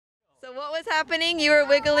So what was happening? You were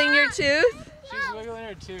wiggling your tooth? She's wiggling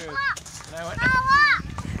her tooth. And I went...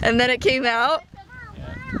 And then it came out?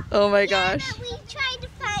 Yeah. Oh my gosh. Yeah, but we tried to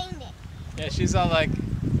find it. Yeah, she's all like,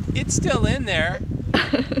 it's still in there.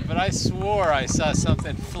 But I swore I saw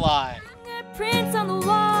something fly. Prints on the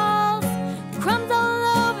walls, crumbs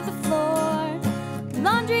all over the floor.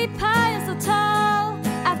 Laundry pile so tall,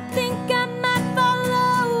 I think I might fall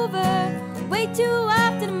over. Way too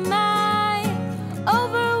often am I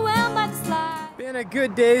overwhelmed by the slide. Been a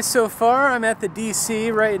good day so far. I'm at the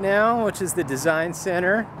DC right now, which is the design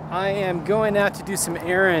center. I am going out to do some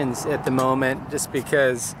errands at the moment just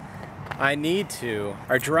because I need to.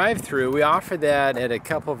 Our drive-through, we offer that at a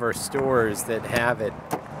couple of our stores that have it.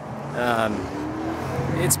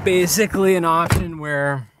 It's basically an option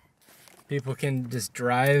where people can just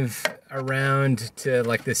drive around to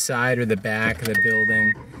like the side or the back of the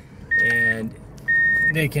building, and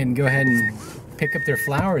they can go ahead and pick up their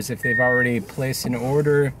flowers if they've already placed an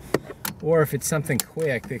order, or if it's something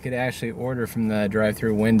quick, they could actually order from the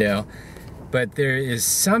drive-through window. But there is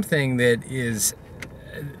something that is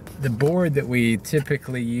the board that we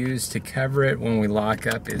typically use to cover it when we lock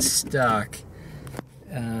up is stuck.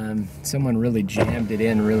 Someone really jammed it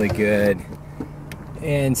in really good,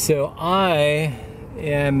 and so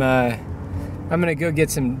I'm gonna go get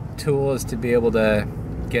some tools to be able to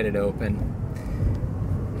get it open,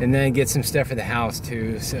 and then get some stuff for the house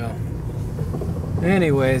too. So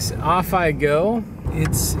anyways, off I go.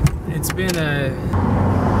 It's been a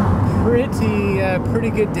pretty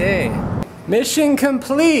good day. Mission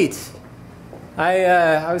complete.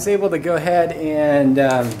 I was able to go ahead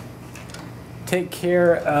and take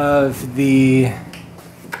care of the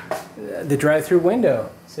drive-through window.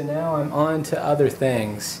 So now I'm on to other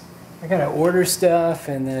things. I gotta order stuff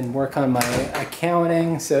and then work on my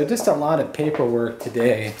accounting. So just a lot of paperwork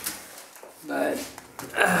today. But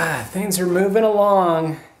things are moving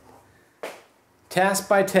along, task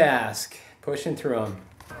by task, pushing through them.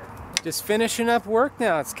 Just finishing up work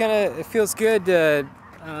now. It feels good to,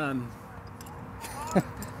 I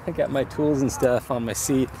got my tools and stuff on my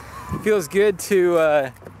seat. It feels good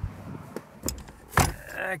to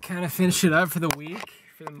kind of finish it up for the week,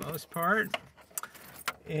 for the most part,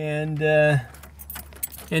 and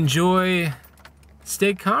enjoy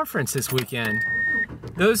State Conference this weekend.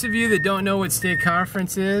 Those of you that don't know what State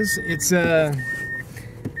Conference is, it's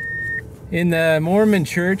in the Mormon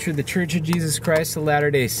Church, or the Church of Jesus Christ of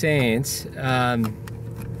Latter-day Saints.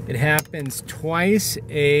 It happens twice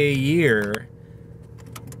a year,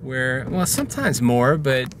 where, well, sometimes more,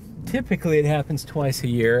 but typically it happens twice a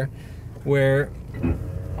year, where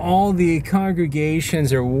all the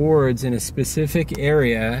congregations or wards in a specific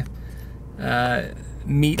area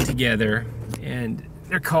meet together, and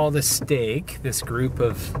they're called a stake, this group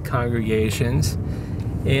of congregations,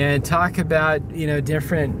 and talk about, you know,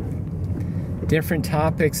 different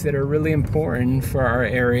topics that are really important for our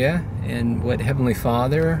area and what Heavenly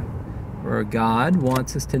Father or God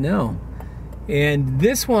wants us to know. And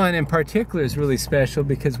this one in particular is really special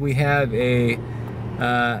because we have a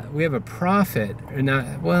prophet, or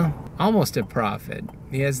not, well, almost a prophet.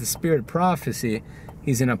 He has the spirit of prophecy.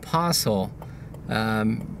 He's an apostle,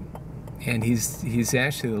 and he's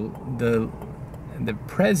actually the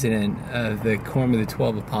president of the Quorum of the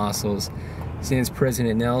 12 Apostles. His name's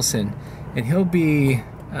President Nelson, and he'll be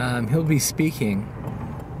speaking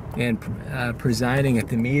and presiding at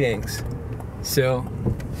the meetings. So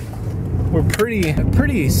we're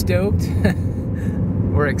pretty stoked.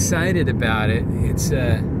 We're excited about it.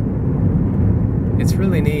 It's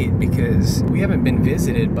really neat because we haven't been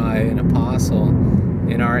visited by an apostle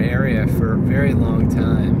in our area for a very long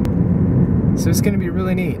time. So it's going to be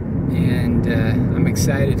really neat, and I'm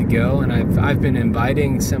excited to go. And I've been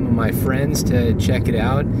inviting some of my friends to check it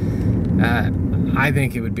out. I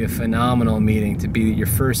think it would be a phenomenal meeting to be your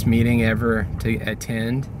first meeting ever to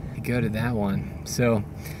attend. Go to that one. So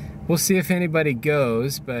we'll see if anybody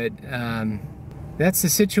goes, but that's the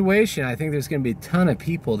situation. I think there's going to be a ton of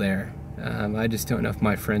people there. I just don't know if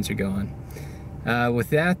my friends are going. With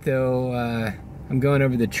that though, I'm going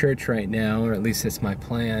over to the church right now, or at least that's my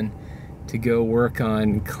plan, to go work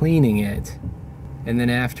on cleaning it, and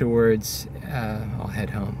then afterwards I'll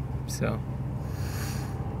head home. So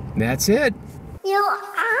that's it.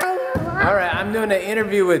 Alright, I'm doing an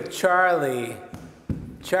interview with Charlie.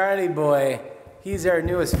 Charlie boy, he's our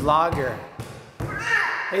newest vlogger.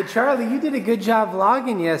 Hey Charlie, you did a good job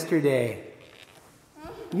vlogging yesterday.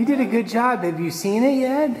 You did a good job. Have you seen it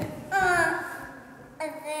yet?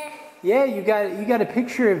 Yeah, you got a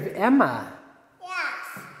picture of Emma.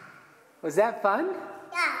 Yes. Was that fun?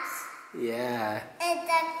 Yes. Yeah. And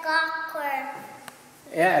the cocker.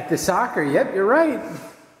 Yeah, at the soccer. Yep, you're right.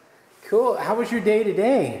 Cool. How was your day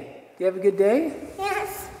today? Do you have a good day?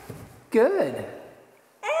 Yes. Good.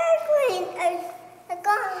 I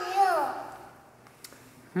got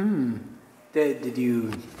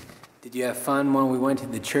you. Did you have fun when we went to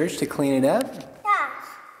the church to clean it up? Yes.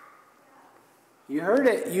 You heard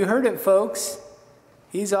it. You heard it, folks.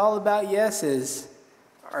 He's all about yeses.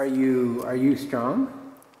 Are you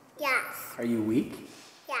strong? Yes. Are you weak?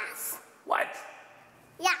 Yes. What?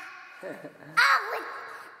 Yeah.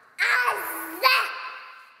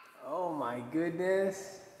 Oh my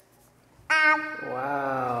goodness.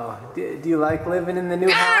 Wow. Do you like living in the new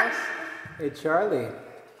house? Hey Charlie.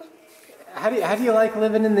 How do you like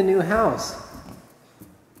living in the new house?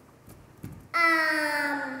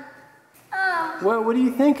 What do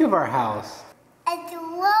you think of our house? It's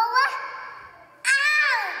lower house.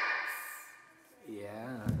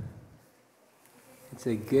 Yeah. It's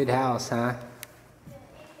a good house, huh?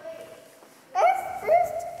 This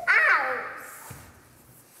is house.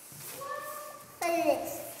 What is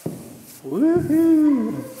this?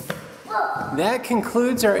 Woohoo! That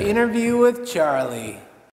concludes our interview with Charlie.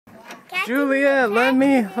 Juliette, let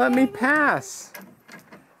me pass.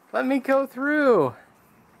 Let me go through.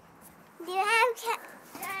 Do you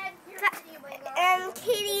have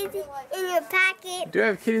kitties in your pocket? Do I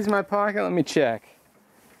have kitties in my pocket? Let me check.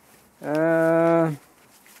 Got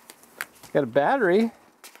a battery.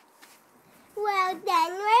 Well,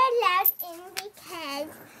 then we're left in because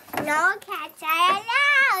no cats are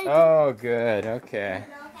allowed. Oh, good. Okay.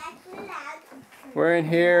 No cats are allowed. We're in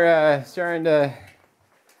here starting to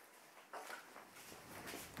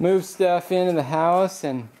move stuff into the house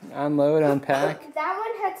and unload, unpack. That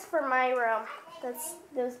one heads for my room. That's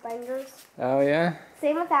those binders. Oh, yeah?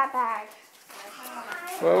 Same with that bag.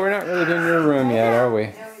 Well, we're not really in your room yet, are we?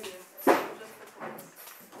 Yeah, we do. Just the clothes.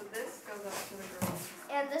 So this goes up to the girls.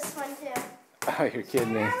 And this one too. Oh, you're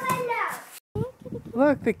kidding me.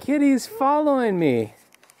 Look, the kitty's following me.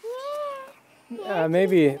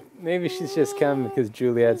 Maybe she's just coming because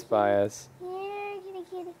Juliette's by us.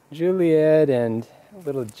 Juliette and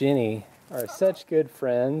little Ginny are such good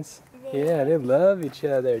friends. Yeah, they love each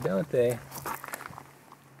other, don't they?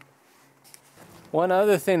 One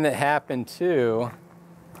other thing that happened too,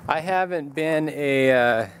 I haven't been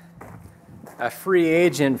a free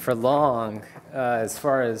agent for long as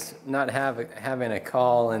far as not having a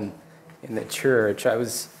call in the church. I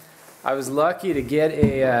was lucky to get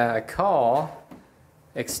a call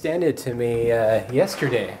extended to me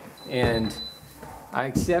yesterday, and I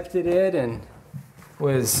accepted it and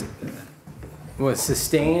was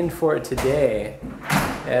sustained for it today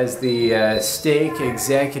as the stake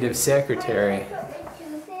executive secretary.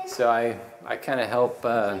 So I kind of help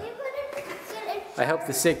I help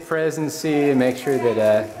the stake presidency and make sure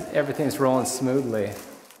that everything's rolling smoothly.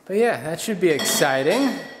 But yeah, that should be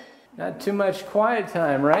exciting. Not too much quiet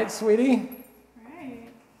time, right, sweetie? Right.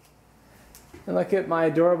 And look at my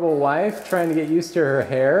adorable wife trying to get used to her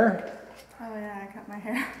hair. Oh yeah, I cut my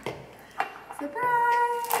hair.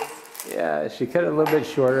 Surprise! Yeah, she cut it a little bit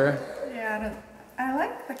shorter. Yeah, I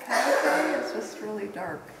like the color. It's just really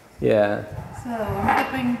dark. Yeah. So I'm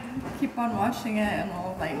hoping keep on washing it and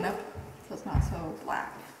it'll lighten up so it's not so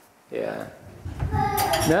black. Yeah.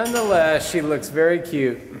 Nonetheless, she looks very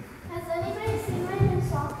cute. Has anybody seen my new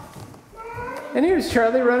socks? And here's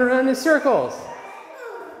Charlie running around in circles.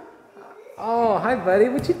 Oh, hi buddy,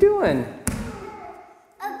 what you doing?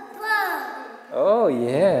 A bug. Oh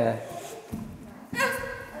yeah.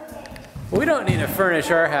 We don't need to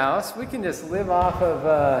furnish our house. We can just live off of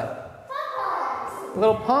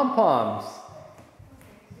little pom-poms.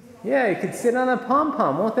 Yeah, you could sit on a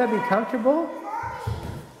pom-pom. Won't that be comfortable?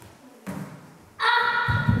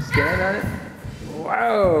 Stand on it.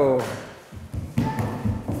 Whoa.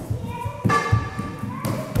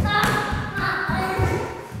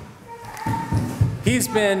 He's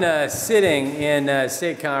been sitting in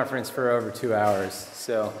state conference for over 2 hours,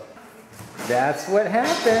 so that's what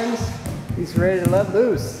happens. He's ready to let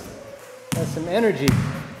loose. Has some energy.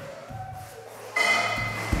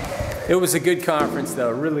 It was a good conference though,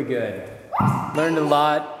 really good. Learned a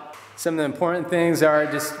lot. Some of the important things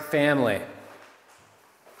are just family.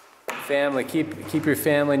 Family, keep your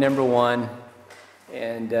family number one,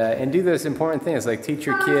 and do those important things like teach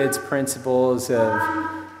your kids principles of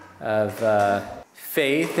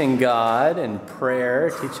faith in God and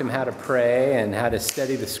prayer. Teach them how to pray and how to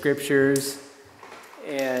study the scriptures,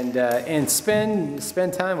 and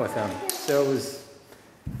spend time with them. So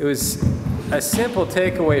it was a simple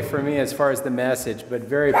takeaway for me as far as the message, but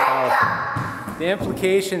very powerful. The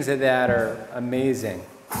implications of that are amazing.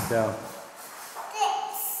 So,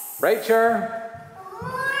 right, Char?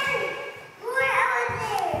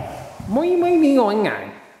 We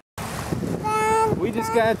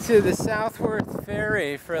just got to the Southworth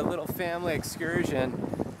Ferry for a little family excursion.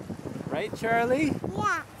 Right, Charlie?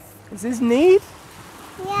 Yeah. Is this neat?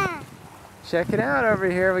 Yeah. Check it out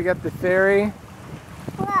over here. We got the ferry.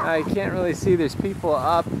 You can't really see. There's people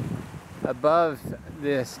up above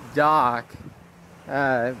this dock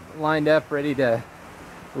lined up ready to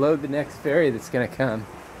load the next ferry that's going to come.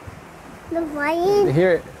 The rain.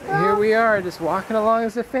 Here we are, just walking along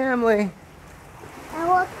as a family.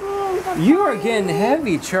 The You are getting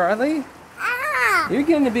heavy, Charlie. Ah! You're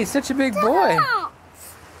getting to be such a big boy.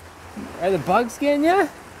 Are the bugs getting you?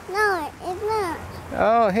 No, it's not.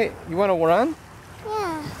 Oh, hey, you want to run?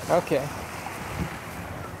 Yeah. Okay.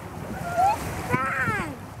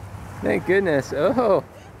 Run. Thank goodness. Oh,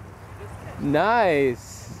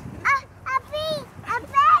 nice.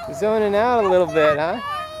 Zoning out a little bit, huh?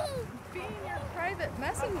 Being your private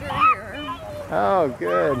messenger here. Oh,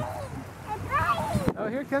 good. Oh,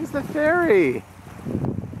 here comes the ferry.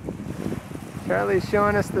 Charlie's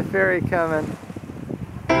showing us the ferry coming.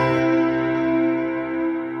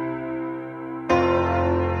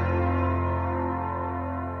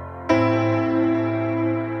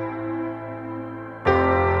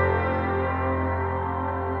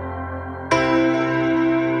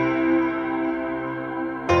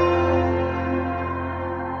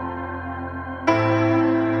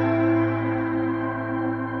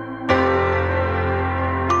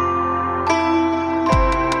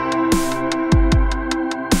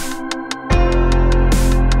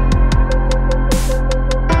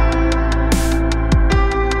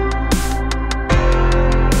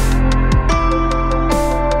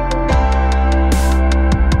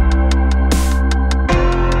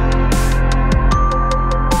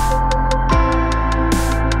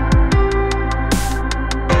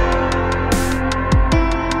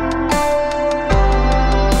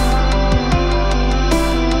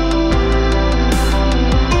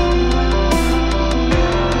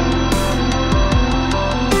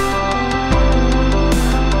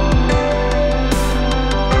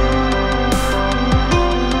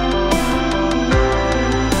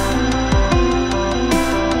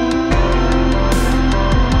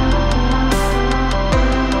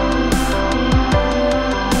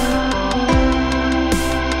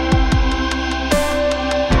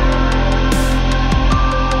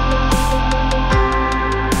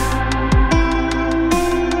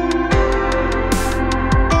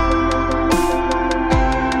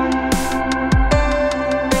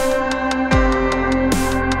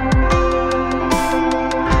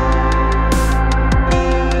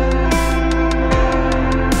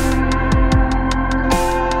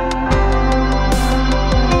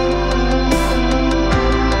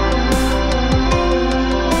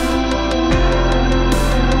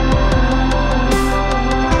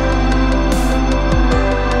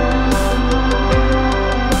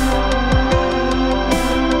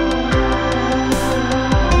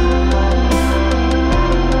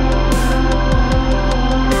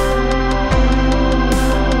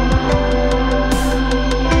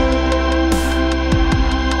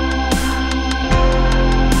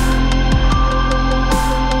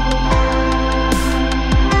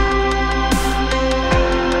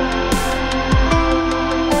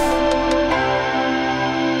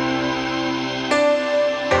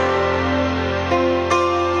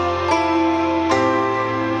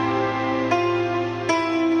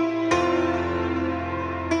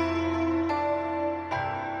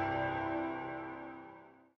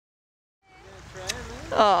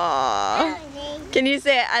 Aww. Can you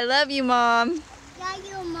say, I love you, Mom? Love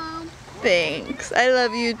you, Mom. Thanks. I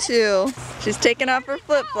love you too. She's taking off her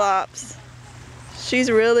flip-flops.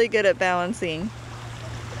 She's really good at balancing.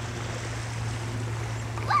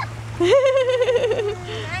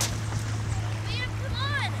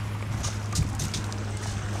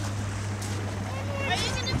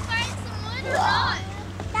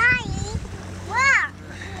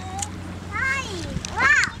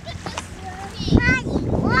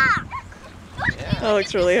 That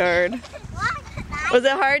looks really hard. Was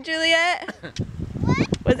it hard, Juliette?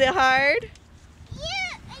 Was it hard?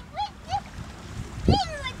 Yeah, it was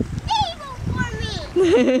stable for me.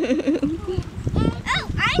 Oh,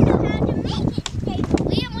 I know how to make it stable.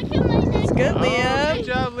 Liam, look at my neck. It's good, Liam. Oh, good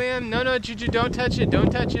job, Liam. No, no, Juju, don't touch it.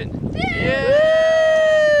 Don't touch it. Yeah.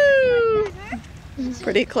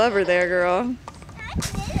 Pretty clever there, girl.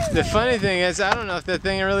 The funny thing is, I don't know if that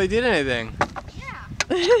thing really did anything.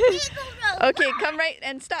 Okay, come right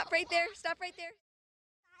and stop right there. Stop right there.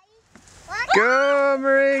 Go,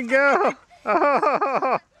 Marie, go.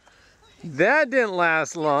 Oh, that didn't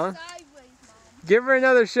last long. Give her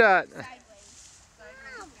another shot.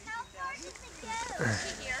 When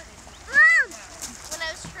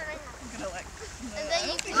I was turning. I'm gonna like. And then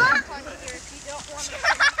you can walk on here if you don't want to.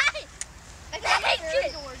 I got my very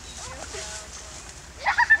towards you.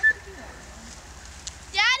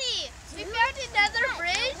 Daddy, we found another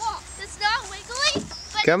bridge that's not wiggly.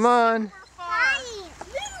 But Come on.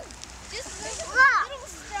 just little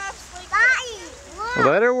steps like this.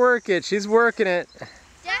 Let her work it. She's working it.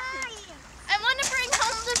 Daddy, I want to bring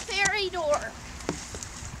home the fairy door.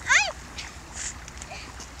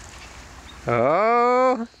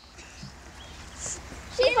 Oh,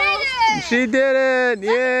 She did it! she did it.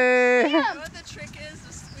 Yay. You know what the trick is?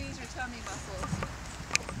 Just squeeze your tummy muscles.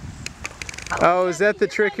 Oh, is that the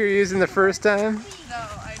trick you're using the first time? No,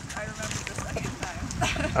 I remember the second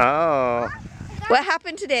time. Oh. What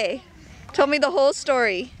happened today? Tell me the whole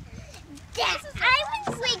story. I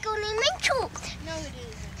was wiggling my tooth. No, it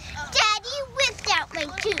isn't. Daddy whipped out my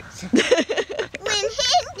tooth. When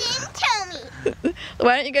he didn't tell me.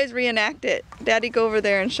 Why don't you guys reenact it? Daddy, go over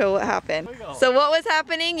there and show what happened. So what was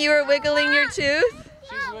happening? You were wiggling your tooth?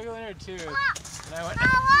 She's wiggling her tooth. And I went,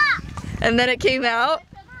 And then it came out?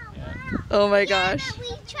 yeah. Oh my gosh. But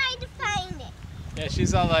we tried to find it. Yeah,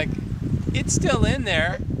 she's all like, it's still in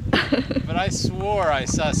there. But I swore I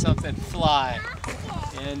saw something fly.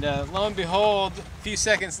 And lo and behold, a few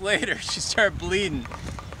seconds later, she started bleeding.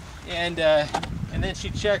 And then she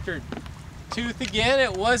checked her tooth again.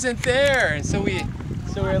 It wasn't there. And so we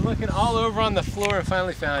were looking all over on the floor and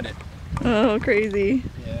finally found it. Oh, crazy.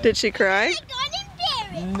 Yeah. Did she cry? I got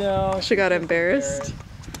embarrassed. No. She got embarrassed.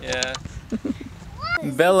 Yeah.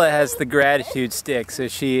 Bella has the gratitude stick, so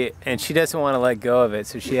she doesn't want to let go of it,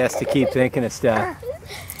 so she has to keep thinking of stuff.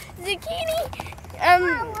 Zucchini,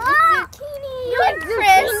 zucchini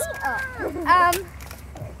crisp,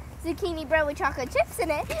 zucchini bread with chocolate chips in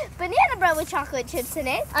it, banana bread with chocolate chips in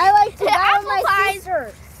it. I like to buy apple my pies,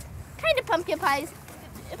 sister. kind of pumpkin pies,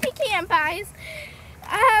 pecan pies,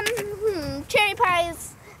 cherry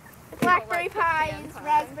pies, blackberry pies,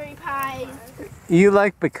 raspberry pies. You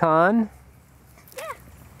like pecan? Yeah.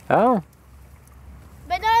 Oh.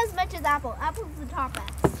 But not as much as apple. Apple's the top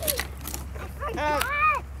best.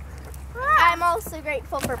 I'm also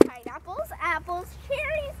grateful for pineapples, apples,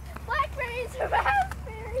 cherries, blackberries,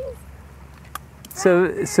 raspberries.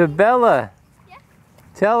 So Bella, Yeah.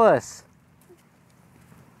 tell us.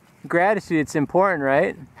 Gratitude, it's important,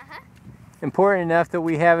 right? Uh-huh. Important enough that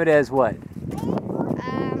we have it as what?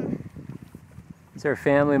 It's our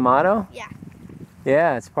family motto? Yeah.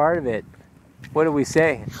 Yeah, it's part of it. What do we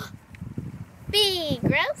say? Be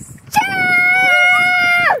gross.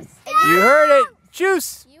 Juice! You heard it!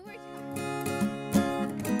 Juice! You were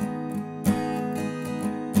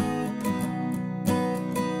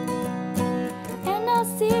And I'll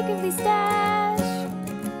secretly stash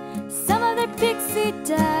some of their pixie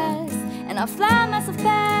dust, and I'll fly myself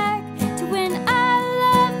back